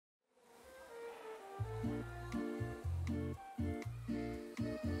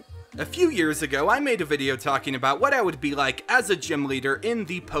A few years ago, I made a video talking about what I would be like as a gym leader in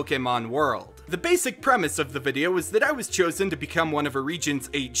the Pokemon world. The basic premise of the video was that I was chosen to become one of a region's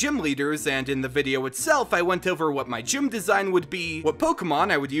 8 gym leaders, and in the video itself I went over what my gym design would be, what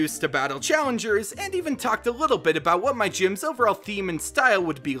Pokemon I would use to battle challengers, and even talked a little bit about what my gym's overall theme and style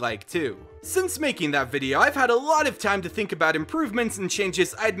would be like too. Since making that video, I've had a lot of time to think about improvements and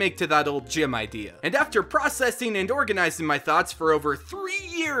changes I'd make to that old gym idea. And after processing and organizing my thoughts for over 3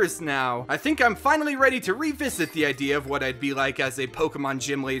 years now, I think I'm finally ready to revisit the idea of what I'd be like as a Pokemon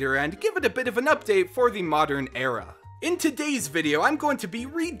gym leader and give it a bit of an update for the modern era. In today's video, I'm going to be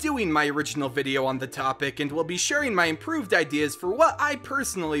redoing my original video on the topic and will be sharing my improved ideas for what I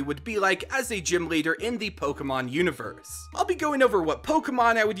personally would be like as a gym leader in the Pokemon universe. I'll be going over what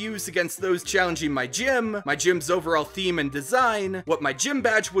Pokemon I would use against those challenging my gym's overall theme and design, what my gym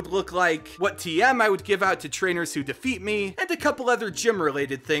badge would look like, what TM I would give out to trainers who defeat me, and a couple other gym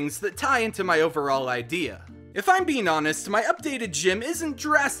related things that tie into my overall idea. If I'm being honest, my updated gym isn't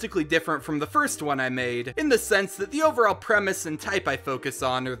drastically different from the first one I made, in the sense that the overall premise and type I focus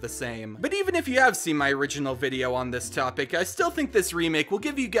on are the same. But even if you have seen my original video on this topic, I still think this remake will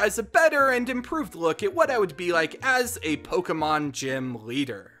give you guys a better and improved look at what I would be like as a Pokemon gym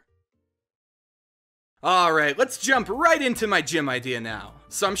leader. Alright, let's jump right into my gym idea now.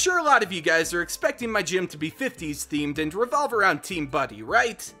 So I'm sure a lot of you guys are expecting my gym to be 50s themed and revolve around Team Buddy,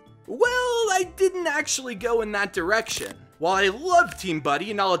 right? Well, I didn't actually go in that direction. While I love Team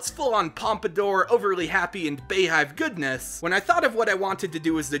Buddy and all its full-on pompadour, overly happy, and Bayhive goodness, when I thought of what I wanted to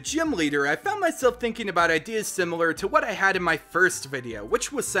do as the gym leader, I found myself thinking about ideas similar to what I had in my first video,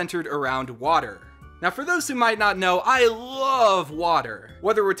 which was centered around water. Now, for those who might not know, I love water.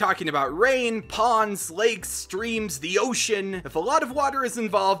 Whether we're talking about rain, ponds, lakes, streams, the ocean, if a lot of water is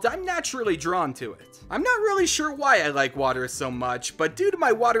involved, I'm naturally drawn to it. I'm not really sure why I like water so much, but due to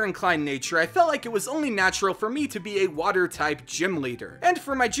my water-inclined nature, I felt like it was only natural for me to be a water-type gym leader, and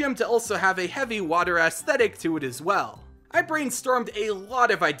for my gym to also have a heavy water aesthetic to it as well. I brainstormed a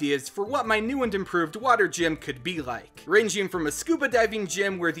lot of ideas for what my new and improved water gym could be like, ranging from a scuba diving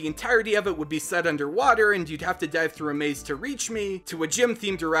gym where the entirety of it would be set underwater and you'd have to dive through a maze to reach me, to a gym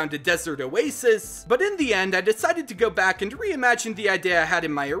themed around a desert oasis, but in the end I decided to go back and reimagine the idea I had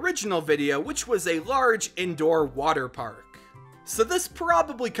in my original video, which was a large indoor water park. So this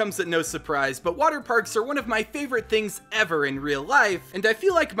probably comes at no surprise, but water parks are one of my favorite things ever in real life, and I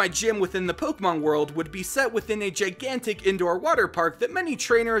feel like my gym within the Pokemon world would be set within a gigantic indoor water park that many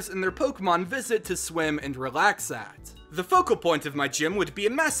trainers and their Pokemon visit to swim and relax at. The focal point of my gym would be a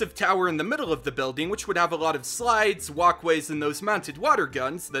massive tower in the middle of the building, which would have a lot of slides, walkways, and those mounted water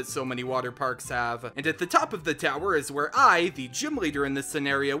guns that so many water parks have. And at the top of the tower is where I, the gym leader in this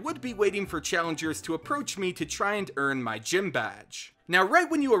scenario, would be waiting for challengers to approach me to try and earn my gym badge. Now, right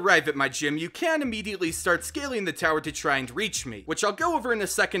when you arrive at my gym, you can immediately start scaling the tower to try and reach me, which I'll go over in a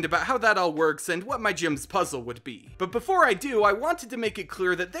second about how that all works and what my gym's puzzle would be. But before I do, I wanted to make it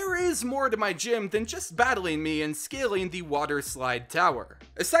clear that there is more to my gym than just battling me and scaling the water slide tower.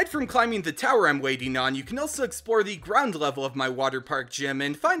 Aside from climbing the tower I'm waiting on, you can also explore the ground level of my water park gym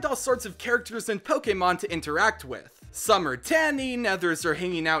and find all sorts of characters and Pokemon to interact with. Some are tanning, others are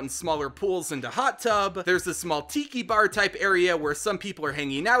hanging out in smaller pools and a hot tub. There's a small tiki bar type area where some people are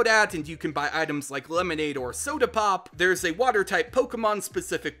hanging out at and you can buy items like lemonade or soda pop. There's a water type Pokemon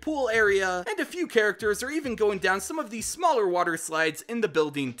specific pool area, and a few characters are even going down some of these smaller water slides in the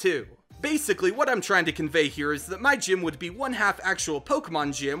building too. Basically, what I'm trying to convey here is that my gym would be one half actual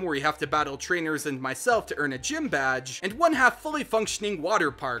Pokemon gym where you have to battle trainers and myself to earn a gym badge, and one half fully functioning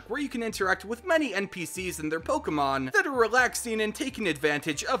water park where you can interact with many NPCs and their Pokemon that are relaxing and taking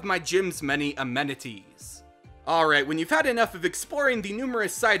advantage of my gym's many amenities. Alright, when you've had enough of exploring the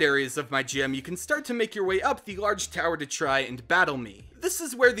numerous side areas of my gym, you can start to make your way up the large tower to try and battle me. This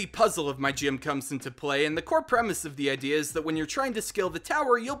is where the puzzle of my gym comes into play, and the core premise of the idea is that when you're trying to scale the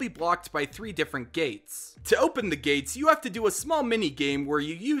tower, you'll be blocked by 3 different gates. To open the gates, you have to do a small mini-game where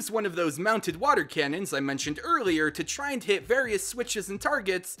you use one of those mounted water cannons I mentioned earlier to try and hit various switches and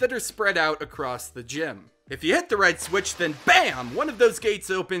targets that are spread out across the gym. If you hit the right switch, then BAM! One of those gates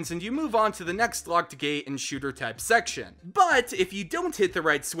opens and you move on to the next locked gate and shooter type section. But if you don't hit the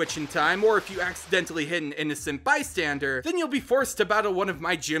right switch in time, or if you accidentally hit an innocent bystander, then you'll be forced to battle one of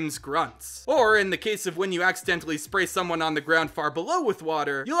my gym's grunts. Or in the case of when you accidentally spray someone on the ground far below with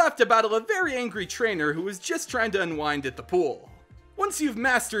water, you'll have to battle a very angry trainer who is just trying to unwind at the pool. Once you've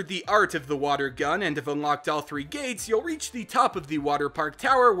mastered the art of the water gun and have unlocked all 3 gates, you'll reach the top of the water park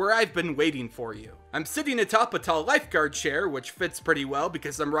tower where I've been waiting for you. I'm sitting atop a tall lifeguard chair, which fits pretty well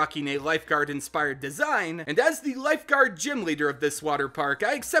because I'm rocking a lifeguard-inspired design, and as the lifeguard gym leader of this water park,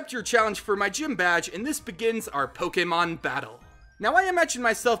 I accept your challenge for my gym badge, and this begins our Pokemon battle. Now, I imagine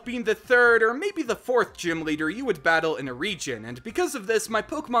myself being the 3rd or maybe the 4th gym leader you would battle in a region, and because of this, my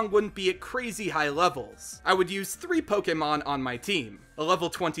Pokemon wouldn't be at crazy high levels. I would use 3 Pokemon on my team. A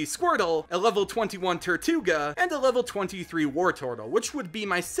level 20 Squirtle, a level 21 Tortuga, and a level 23 Wartortle, which would be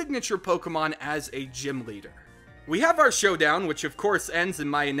my signature Pokemon as a gym leader. We have our showdown, which of course ends in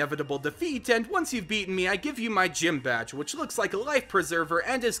my inevitable defeat, and once you've beaten me, I give you my gym badge, which looks like a life preserver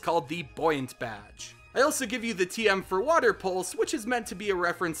and is called the Buoyant Badge. I also give you the TM for Water Pulse, which is meant to be a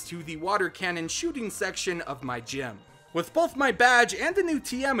reference to the water cannon shooting section of my gym. With both my badge and a new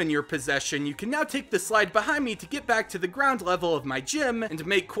TM in your possession, you can now take the slide behind me to get back to the ground level of my gym and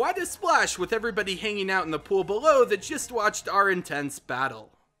make quite a splash with everybody hanging out in the pool below that just watched our intense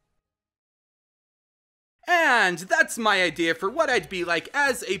battle. And that's my idea for what I'd be like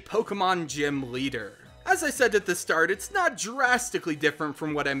as a Pokemon gym leader. As I said at the start, it's not drastically different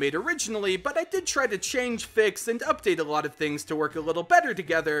from what I made originally, but I did try to change, fix, and update a lot of things to work a little better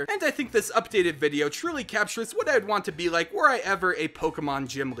together, and I think this updated video truly captures what I'd want to be like were I ever a Pokemon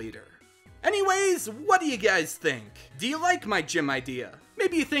gym leader. Anyways, what do you guys think? Do you like my gym idea?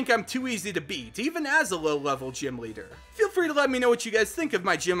 Maybe you think I'm too easy to beat, even as a low-level gym leader. Feel free to let me know what you guys think of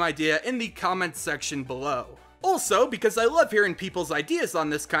my gym idea in the comments section below. Also, because I love hearing people's ideas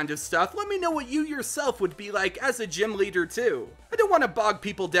on this kind of stuff, let me know what you yourself would be like as a gym leader too. I don't want to bog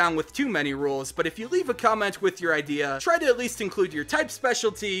people down with too many rules, but if you leave a comment with your idea, try to at least include your type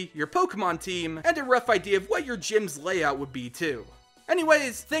specialty, your Pokemon team, and a rough idea of what your gym's layout would be too.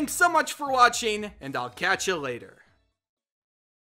 Anyways, thanks so much for watching, and I'll catch you later.